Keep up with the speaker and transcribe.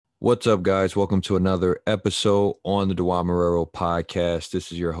What's up, guys? Welcome to another episode on the Dewan Marrero podcast.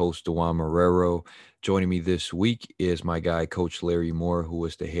 This is your host, Dewan Marrero. Joining me this week is my guy, Coach Larry Moore, who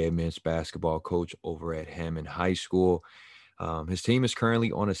is the head men's basketball coach over at Hammond High School. His team is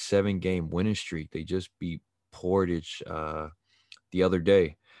currently on a 7-game winning streak. They just beat Portage the other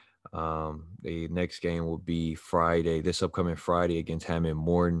day. The next game will be this upcoming Friday against Hammond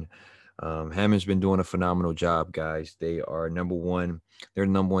Morton. Hammond's been doing a phenomenal job, guys. They are number one. They're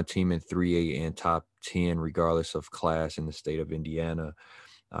the number one team in 3A and top 10, regardless of class in the state of Indiana.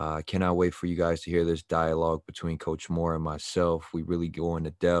 I cannot wait for you guys to hear this dialogue between Coach Moore and myself. We really go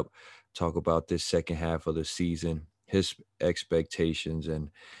into depth, talk about this second half of the season, his expectations, and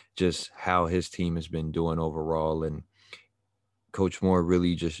just how his team has been doing overall. And Coach Moore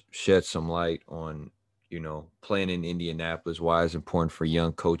really just shed some light on, playing in Indianapolis, why it's important for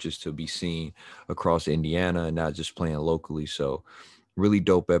young coaches to be seen across Indiana and not just playing locally. So really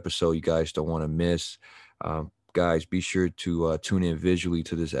dope episode you guys don't want to miss. Guys, be sure to tune in visually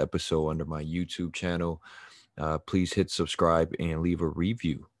to this episode under my YouTube channel. Please hit subscribe and leave a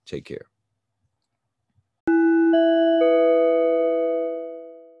review. Take care.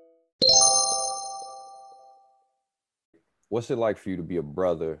 What's it like for you to be a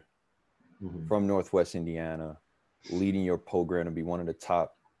brother from Northwest Indiana, leading your program to be one of the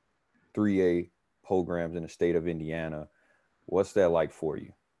top 3A programs in the state of Indiana? What's that like for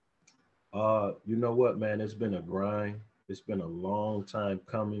you? You know what, man? It's been a grind. It's been a long time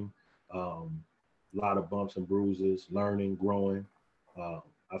coming. A lot of bumps and bruises, learning, growing.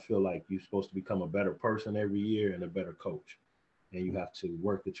 I feel like you're supposed to become a better person every year and a better coach. And you have to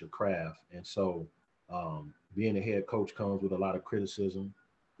work at your craft. And so being a head coach comes with a lot of criticism.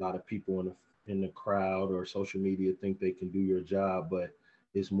 A lot of people in the crowd or social media think they can do your job, but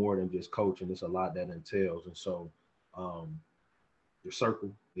it's more than just coaching. It's a lot that entails. And so your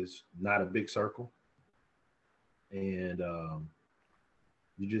circle is not a big circle. And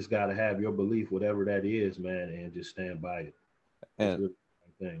you just got to have your belief, whatever that is, man, and just stand by it. And really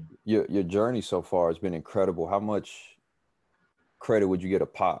the thing. Your journey so far has been incredible. How much credit would you get to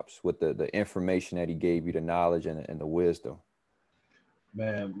Pops with the information that he gave you, the knowledge and the wisdom?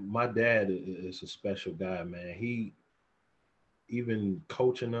 Man, my dad is a special guy, man. He, even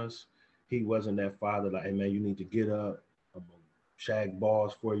coaching us, he wasn't that father like, hey, man, you need to get up. I'm going to shag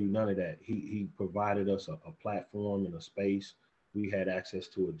balls for you. None of that. He provided us a platform and a space. We had access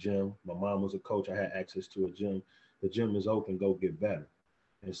to a gym. My mom was a coach. I had access to a gym. The gym is open. Go get better.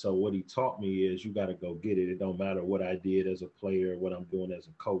 And so what he taught me is you got to go get it. It don't matter what I did as a player, what I'm doing as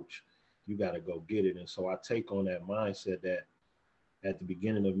a coach. You got to go get it. And so I take on that mindset that at the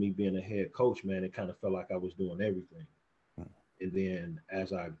beginning of me being a head coach, man, it kind of felt like I was doing everything. And then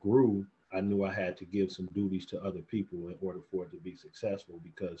as I grew, I knew I had to give some duties to other people in order for it to be successful,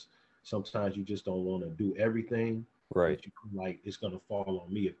 because sometimes you just don't want to do everything. Right. But you like it's going to fall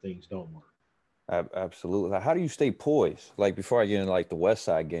on me if things don't work. Absolutely. How do you stay poised? Like before I get into like the West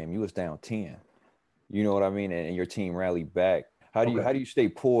Side game, you was down 10. You know what I mean? And your team rallied back. How do you stay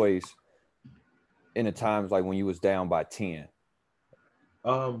poised in the times like when you was down by 10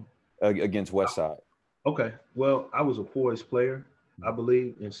 against West Side? Okay. Well, I was a poised player, I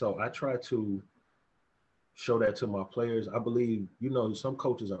believe. And so I try to show that to my players. I believe, some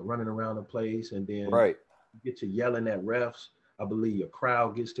coaches are running around the place and then you get to yelling at refs. I believe your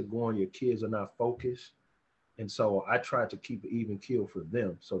crowd gets to going, your kids are not focused. And so I try to keep an even keel for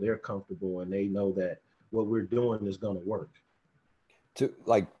them so they're comfortable and they know that what we're doing is going to work. To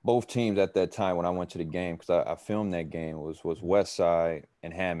like both teams at that time when I went to the game, because I filmed that game, was West Side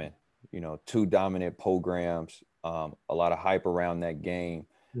and Hammond, two dominant programs, a lot of hype around that game.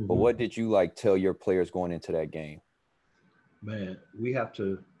 But what did you tell your players going into that game? Man, we have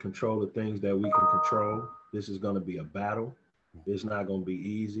to control the things that we can control. This is going to be a battle. It's not going to be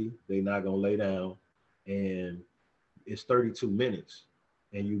easy. They're not going to lay down. And it's 32 minutes.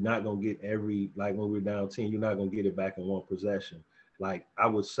 And you're not going to get when we're down 10, you're not going to get it back in one possession. Like I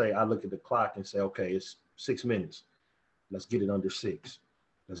would say, I look at the clock and say, okay, it's 6 minutes. Let's get it under 6.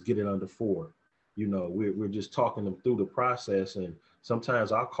 Let's get it under 4. We're just talking them through the process. And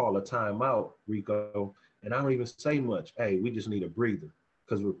sometimes I'll call a timeout, Rico, and I don't even say much. Hey, we just need a breather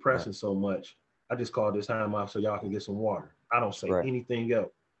because we're pressing so much. I just call this timeout so y'all can get some water. I don't say anything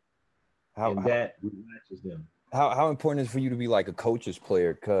else. That relaxes them. How important is it for you to be like a coach's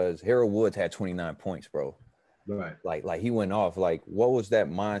player? Because Harold Woods had 29 points, bro. Right. Like he went off. Like, what was that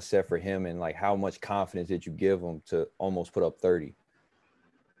mindset for him? And like, how much confidence did you give him to almost put up 30?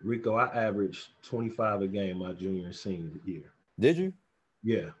 Rico, I averaged 25 a game my junior and senior year. Did you?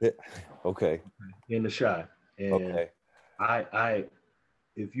 Yeah. Okay. In the shot. And I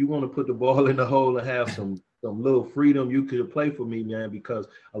if you want to put the ball in the hole and have some little freedom, you could play for me, man. Because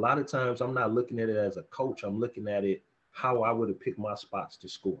a lot of times I'm not looking at it as a coach. I'm looking at it how I would have picked my spots to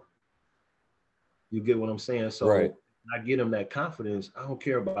score. You get what I'm saying? Right. So I get him that confidence. I don't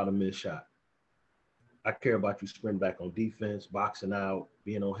care about a missed shot. I care about you sprint back on defense, boxing out,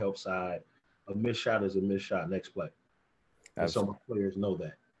 being on help side. A missed shot is a missed shot. Next play, and so my Absolutely. players know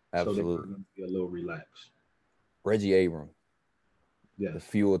that, so they're Absolutely. going to be a little relaxed. Reggie Abram, Yeah, the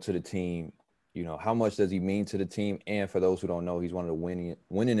fuel to the team. How much does he mean to the team? And for those who don't know, he's one of the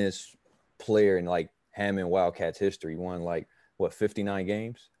winningest player in like Hammond Wildcats history. He won like what 59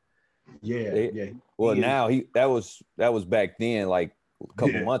 games. yeah, They, yeah. well, He is. now that was back then, like a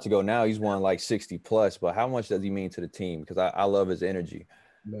couple Yeah, months ago. Now he's won like 60 plus. But how much does he mean to the team? Because I love his energy.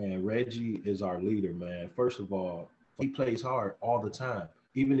 man. Reggie is our leader, man. First of all, he plays hard all the time.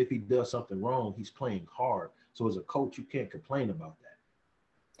 Even if he does something wrong, he's playing hard. So as a coach, you can't complain about that.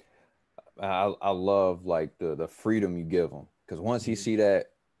 I love like the freedom you give him because once he Mhm. see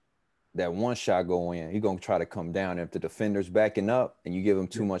that one shot go in, he gonna try to come down. And if the defender's backing up and you give him Yeah.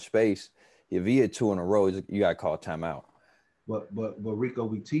 too much space, if he hit two in a row, you got to call timeout. But Rico,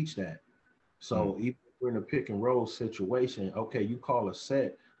 we teach that. Mm, So even if we're in a pick and roll situation, okay, you call a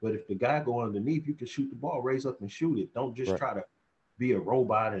set, but if the guy go underneath, you can shoot the ball, raise up and shoot it. Don't just right. try to be a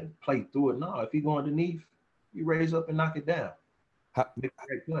robot and play through it. No, if you go underneath, you raise up and knock it down. How, Make a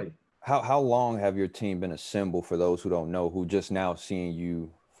great play. how long have your team been assembled for those who don't know, who just now seeing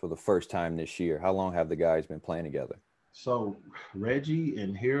you for the first time this year? How long have the guys been playing together? So Reggie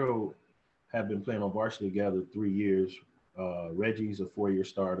and Hero have been playing on varsity together 3 years. Reggie's a 4 year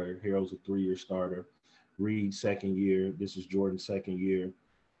starter. Hero's a 3 year starter. Reed second year. This is Jordan's second year.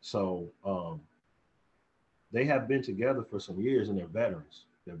 So they have been together for some years, and they're veterans.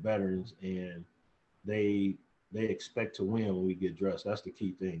 They're veterans, and they they expect to win when we get dressed. That's the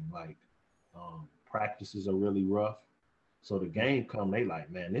key thing. Like practices are really rough. So the game come, they like,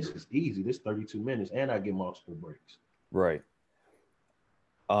 man, this is easy. This 32 minutes, and I get multiple breaks. Right.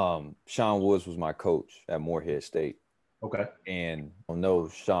 Sean Woods was my coach at Morehead State. Okay. And I don't know,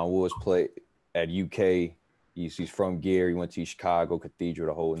 Sean Woods played at UK. He's from Gary, went to Chicago Cathedral,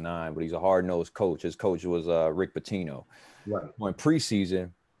 the whole nine, but he's a hard nosed coach. His coach was Rick Pitino. Right. When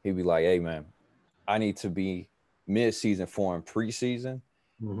preseason, he'd be like, hey, man, I need to be mid-season form preseason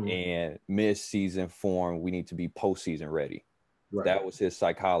Hmm. and mid-season form, we need to be postseason ready. Right. That was his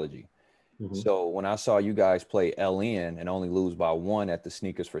psychology. Hmm. So when I saw you guys play LN and only lose by one at the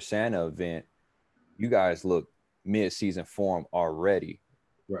Sneakers for Santa event, you guys look mid-season form already.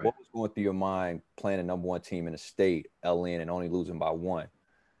 Right. What was going through your mind playing the number one team in the state, LN, and only losing by one?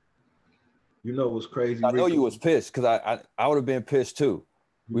 You know what's crazy, I know Rico? you was pissed because I would have been pissed too.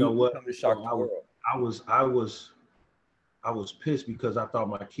 You We know what, come to shock Rico? the world. I was I was I was pissed because I thought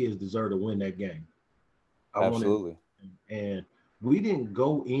my kids deserved to win that game. I wanted, Absolutely. and we didn't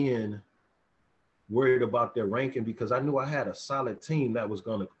go in worried about their ranking because I knew I had a solid team that was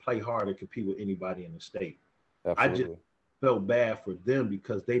going to play hard and compete with anybody in the state. I just Absolutely. felt bad for them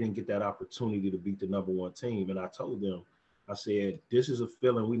because they didn't get that opportunity to beat the number one team. And I told them, I said, this is a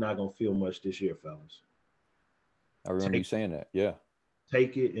feeling we're not going to feel much this year, fellas. I remember you Take, saying that. Yeah.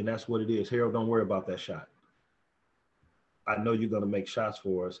 take it, and that's what it is. Harold, don't worry about that shot. I know you're going to make shots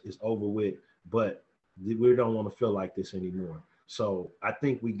for us. It's over with, but we don't want to feel like this anymore. So I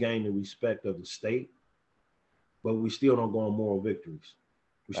think we gained the respect of the state, but we still don't go on moral victories.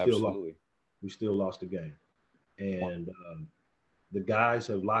 We still lost. Absolutely. We still lost the game, One- and the guys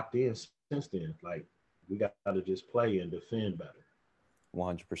have locked in since then. Like we got to just play and defend better.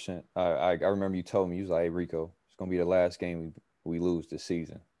 100%. I remember you told me, you was like, hey, Rico, it's going to be the last game we lose this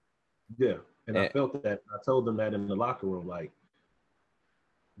season. Yeah, and I And felt that. I told them that in the locker room. Like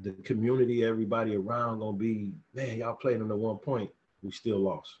the community, everybody around, gonna be, man. Y'all played them at one point. We still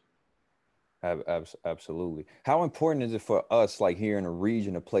lost. absolutely. How important is it for us, like here in the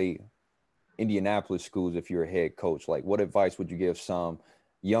region, to play Indianapolis schools if you're a head coach? Like, what advice would you give some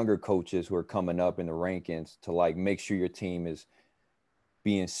younger coaches who are coming up in the rankings to like make sure your team is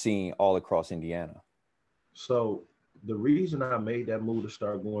being seen all across Indiana? So the reason I made that move to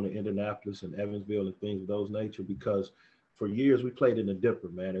start going to Indianapolis and Evansville and things of those nature, because for years we played in the Dipper,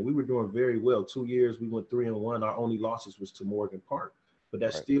 man, and we were doing very well. 2 years we went 3-1. Our only losses was to Morgan Park, but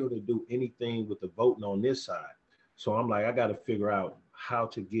that Right. still didn't do anything with the voting on this side. So I'm like, I got to figure out how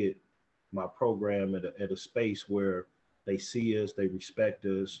to get my program at a space where they see us, they respect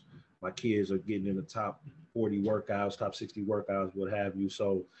us. My kids are getting in the top 40 workouts, top 60 workouts, what have you.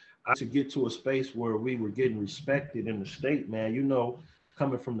 So to get to a space where we were getting respected in the state, man.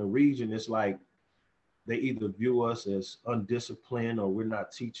 Coming from the region, it's like they either view us as undisciplined or we're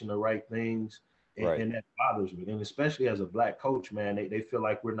not teaching the right things. Right. And that bothers me. And especially as a black coach, man, they feel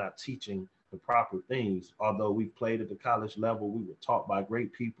like we're not teaching the proper things. Although we played at the college level, we were taught by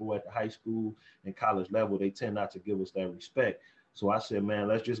great people at the high school and college level. They tend not to give us that respect. So I said, man,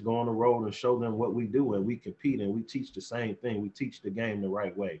 let's just go on the road and show them what we do. And we compete and we teach the same thing. We teach the game the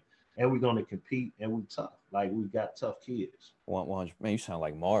right way. And we're going to compete and we tough. Like we got tough kids. 100. Man, you sound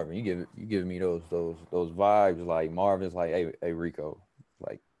like Marvin. You give me those vibes. Like Marvin's like, hey Rico,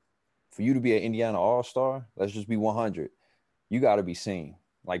 like for you to be an Indiana All-Star, let's just be 100. You got to be seen.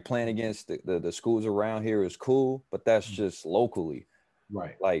 Like playing against the schools around here is cool, but that's just locally.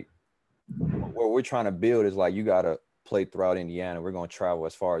 Right. Like what we're trying to build is like you got to play throughout Indiana. We're going to travel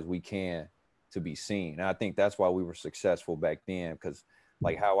as far as we can to be seen. And I think that's why we were successful back then, because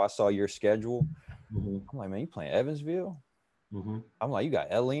like how I saw your schedule, I'm like, man, you playing Evansville? I'm like, you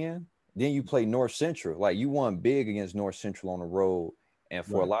got LN. Then you play North Central. Like you won big against North Central on the road. And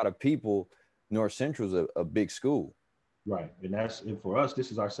for a lot of people, North Central is a big school. Right. And for us,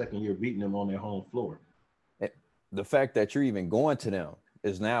 this is our second year beating them on their home floor. The fact that you're even going to them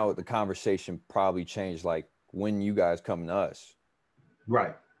is now the conversation probably changed. Like when you guys come to us.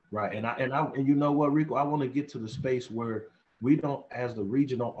 Right. Right. And you know what, Rico, I want to get to the space where we don't, as the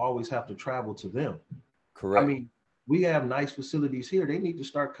region, don't always have to travel to them. I Correct. mean, we have nice facilities here. They need to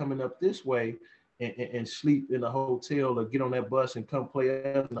start coming up this way and sleep in a hotel or get on that bus and come play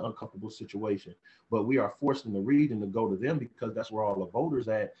us in an uncomfortable situation. But we are forcing the region to go to them because that's where all the voters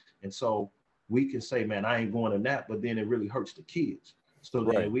at. And so we can say, man, I ain't going to that, but then it really hurts the kids. So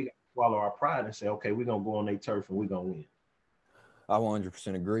then we swallow our pride and say, okay, we're going to go on their turf and we're going to win. I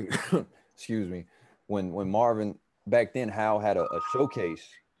 100% agree. Excuse me. When Marvin back then, Hal had a showcase.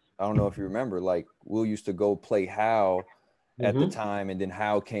 I don't know if you remember. Like we used to go play Hal at the time, and then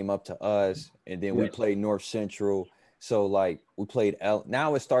Hal came up to us, and then we played North Central. So like we played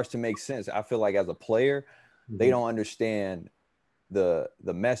now it starts to make sense. I feel like as a player, they don't understand the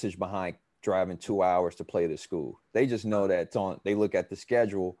message behind driving 2 hours to play this school. They just know that it's on. They look at the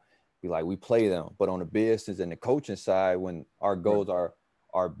schedule, be like, we play them. But on the business and the coaching side, when our goals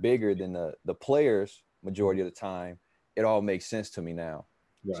are bigger than the players majority of the time, it all makes sense to me now.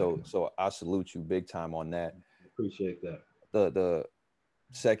 So I salute you big time on that. Appreciate that. The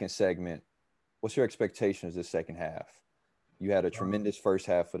second segment, what's your expectations this second half? You had a tremendous first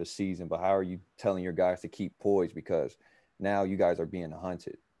half of the season, but how are you telling your guys to keep poised, because now you guys are being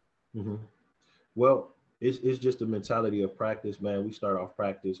hunted? Well, it's just the mentality of practice, man. We start off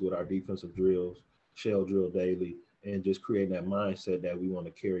practice with our defensive drills, shell drill daily, and just creating that mindset that we want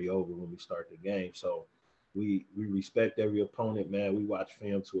to carry over when we start the game. So we respect every opponent, man. We watch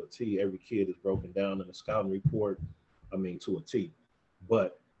film to a T. Every kid is broken down in the scouting report. I mean, to a T.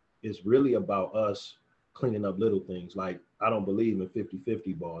 But it's really about us cleaning up little things. Like I don't believe in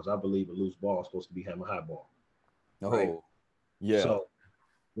 50-50 balls. I believe a loose ball is supposed to be hammer high ball. Right. Oh, yeah. So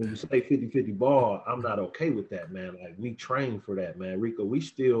when you say 50-50 ball, I'm not okay with that, man. Like we train for that, man. Rico, we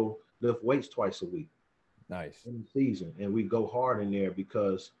still lift weights twice a week. Nice. In the season. And we go hard in there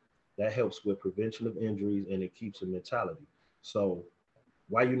because that helps with prevention of injuries and it keeps a mentality. So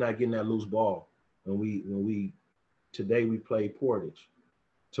why you not getting that loose ball? When we today we play Portage.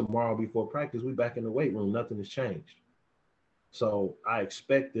 Tomorrow before practice, we back in the weight room. Nothing has changed. So I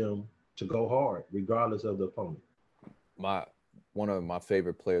expect them to go hard regardless of the opponent. One of my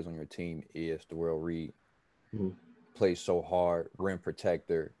favorite players on your team is Darrell Reed. Plays so hard, rim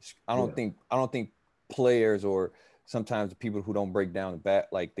protector. I don't think players, or sometimes the people who don't break down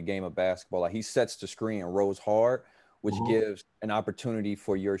like the game of basketball, like he sets the screen and rolls hard, which gives an opportunity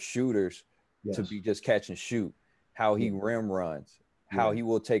for your shooters to be just catch and shoot. How he rim runs, how he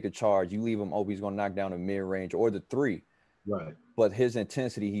will take a charge. You leave him open, he's going to knock down a mid range or the three. Right. But his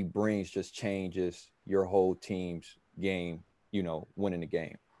intensity he brings just changes your whole team's game, winning the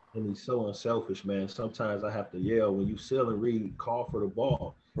game. And he's so unselfish, man. Sometimes I have to yell when you seal and read, call for the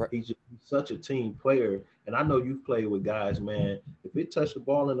ball. Right. He's such a team player. And I know you've played with guys, man. If it touched the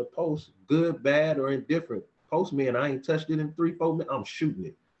ball in the post, good, bad, or indifferent, post me and I ain't touched it in 3-4 minutes, I'm shooting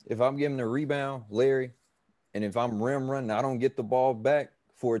it. If I'm giving a rebound, Larry, and if I'm rim running, I don't get the ball back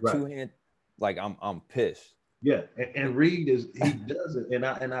for a two-hand, like I'm pissed. Yeah, and Reed he does it, and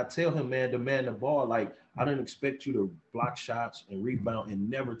I tell him, man, demand the ball. Like I didn't expect you to block shots and rebound and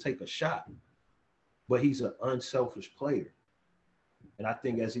never take a shot, but he's an unselfish player, and I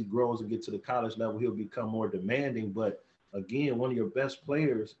think as he grows and gets to the college level, he'll become more demanding. But again, one of your best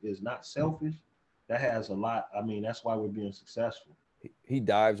players is not selfish. That has a lot. I mean, that's why we're being successful. He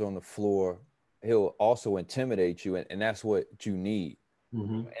dives on the floor. He'll also intimidate you, and that's what you need.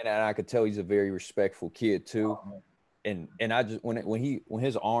 Mm-hmm. and I could tell he's a very respectful kid too. Oh, And I just when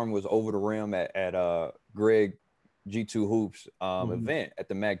his arm was over the rim at Greg G2 Hoops man. event at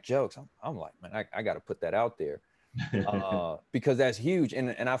the Mac Jokes, I'm like, man, I got to put that out there Mm-hmm. because that's huge. And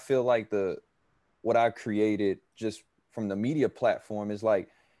I feel like what I created just from the media platform is like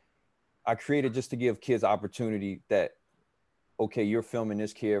I created just to give kids opportunity that, okay, you're filming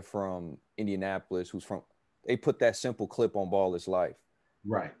this kid from Indianapolis who's from, they put that simple clip on Ball is Life.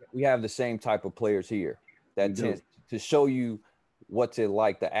 Right. We have the same type of players here We that do. tends to show you what's it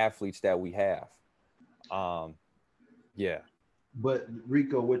like, the athletes that we have. Um, yeah, But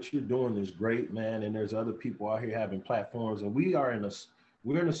Rico, what you're doing is great, man. And there's other people out here having platforms, and we're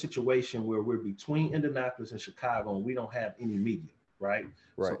in a situation where we're between Indianapolis and Chicago, and we don't have any media, right?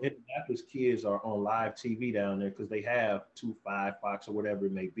 So right, Indianapolis kids are on live TV down there because they have 2, 5, Fox, or whatever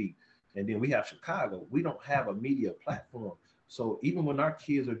it may be. And then we have Chicago. We don't have a media platform. So even when our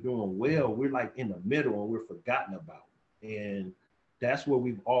kids are doing well, we're like in the middle and we're forgotten about. And that's where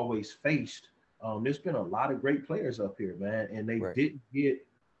we've always faced. There's been a lot of great players up here, man, and they right, didn't get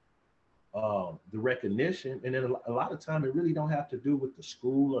the recognition. And then a lot of time, it really don't have to do with the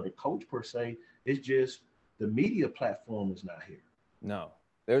school or the coach per se. It's just the media platform is not here. no.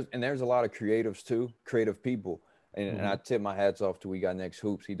 There's a lot of creatives too, creative people. And Mm-hmm. I tip my hats off to We Got Next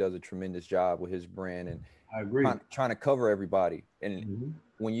Hoops. He does a tremendous job with his brand and I agree. trying to cover everybody. And Mm-hmm.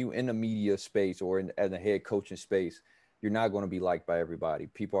 when you in the media space or as a head coaching space, you're not going to be liked by everybody.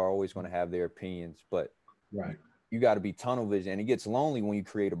 People are always going to have their opinions, but you, Right, you got to be tunnel vision. And it gets lonely when you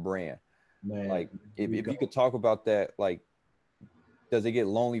create a brand. man. Like if you Rico, could talk about that, like, does it get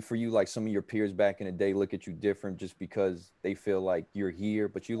lonely for you? Like some of your peers back in the day look at you different just because they feel like you're here,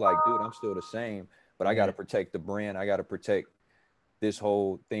 but you like, dude, I'm still the same, but I got to man, protect the brand. I got to protect this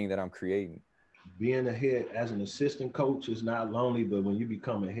whole thing that I'm creating. being a head as an assistant coach is not lonely, but when you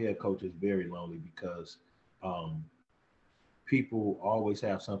become a head coach, it's very lonely because um, people always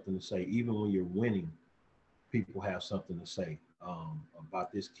have something to say, even when you're winning. People have something to say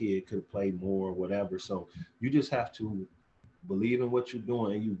about this kid could have played more or whatever. So you just have to believe in what you're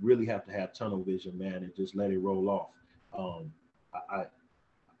doing, and you really have to have tunnel vision, man, and just let it roll off. Um, I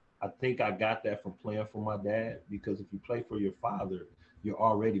I think I got that from playing for my dad because if you play for your father, you're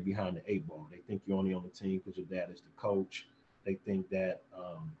already behind the eight ball. They think you're only on the team because your dad is the coach. They think that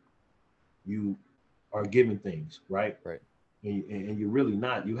you are given things, right? Right. And you're really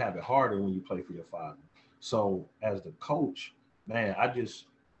not. You have it harder when you play for your father. So as the coach, man, I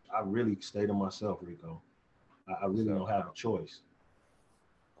really stay to myself, Rico. I really So don't have a choice.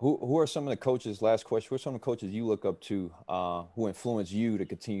 who are some of the coaches, last question, who are some of the coaches you look up to who influence you to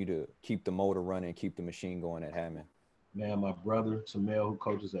continue to keep the motor running, keep the machine going at Hammond? Man, my brother Tamel, who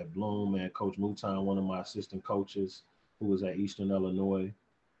coaches at Bloom, man, Coach Muton, one of my assistant coaches, who was at Eastern Illinois.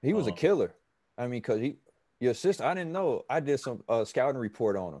 He was a Um, killer. I mean, because your sister, I didn't know. I did some scouting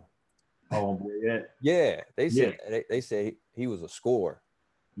report on him. oh boy, yeah, Yeah, yeah, they said he was a scorer.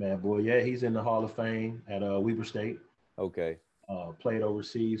 man, boy, yeah, he's in the Hall of Fame at Weber State. Okay, Played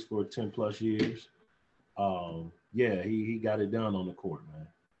overseas for 10 plus years. Yeah, he got it done on the court, man.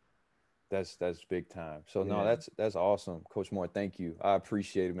 that's big time. So no, Yeah, that's awesome, Coach Moore. Thank you. I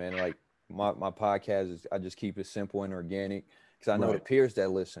appreciate it, man. Like my podcast is, I just keep it simple and organic because I know the right. peers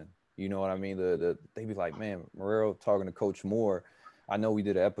that listen. You know what I mean? They be like, man, Marrero talking to Coach Moore. I know we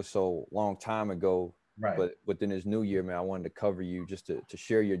did an episode long time ago, Right. but within this new year, man, I wanted to cover you just to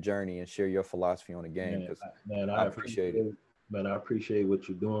share your journey and share your philosophy on the game Man, because I I appreciate it. appreciate, man, I appreciate what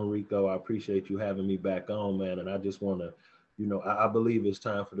you're doing, Rico. I appreciate you having me back on, man. And I just want to, I believe it's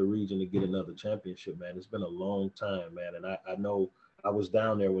time for the region to get another championship, man. It's been a long time, man. And I know I was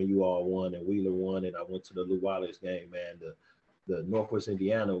down there when you all won and Wheeler won, and I went to the Lou Wallace game, man. The Northwest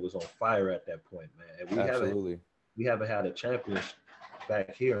Indiana was on fire at that point, man. And Absolutely, we haven't had a championship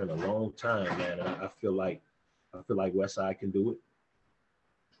back here in a long time, man. And I feel like Westside can do it.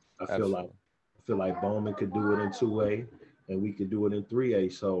 I feel like absolutely. I feel like Bowman could do it in 2A and we could do it in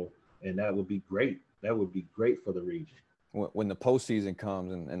 3A. So and that would be great. That would be great for the region. When the postseason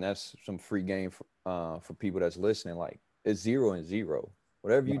comes, and that's some free game for people that's listening, like it's 0-0.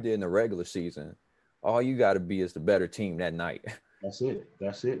 Whatever you Right. did in the regular season, all you got to be is the better team that night. That's it.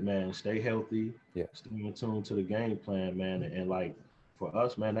 That's it, man. Stay healthy. Yeah, Stay in tune to the game plan, man. And like for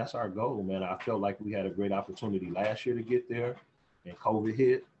us, man, that's our goal, man. I felt like we had a great opportunity last year to get there, and COVID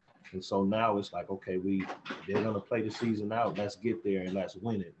hit. And so now it's like, okay, they're gonna play the season out. Let's get there and let's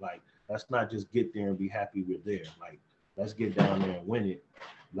win it. Like let's not just get there and be happy we're there. Like let's get down there and win it.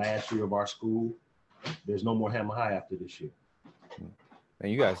 Last year of our school, there's no more Hammer High after this year.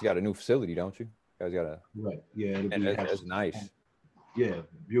 and you guys got a new facility, don't you? You guys got a Right. Yeah, it'll and be that's nice. Yeah,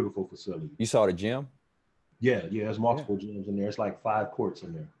 beautiful facility. You saw the gym? Yeah, yeah. There's Yeah. multiple gyms in there. It's like 5 courts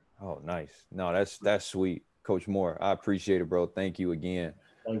in there. Oh, nice. No, that's sweet. Coach Moore, I appreciate it, bro. Thank you again.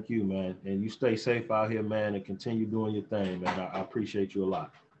 Thank you, man. And you stay safe out here, man, and continue doing your thing, man. I appreciate you a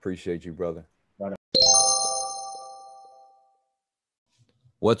lot. Appreciate you, brother. Right.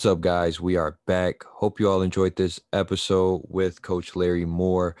 What's up, guys? We are back. Hope you all enjoyed this episode with Coach Larry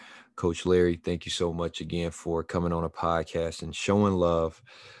Moore. Coach Larry, thank you so much again for coming on a podcast and showing love.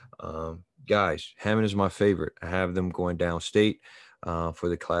 Guys, Hammond is my favorite. I have them going downstate for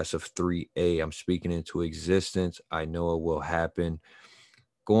the class of 3A. I'm speaking into existence. I know it will happen.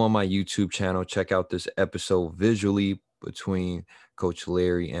 Go on my YouTube channel, check out this episode visually between Coach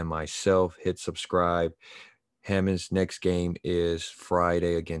Larry and myself. Hit subscribe. Hammond's next game is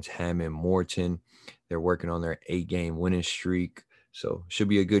Friday against Hammond Morton. They're working on their 8-game winning streak, so should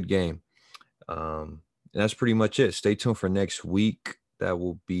be a good game. And that's pretty much it. Stay tuned for next week. That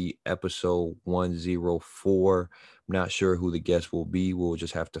will be episode 104. I'm not sure who the guest will be. We'll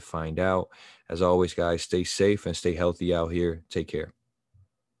just have to find out. As always, guys, stay safe and stay healthy out here. Take care.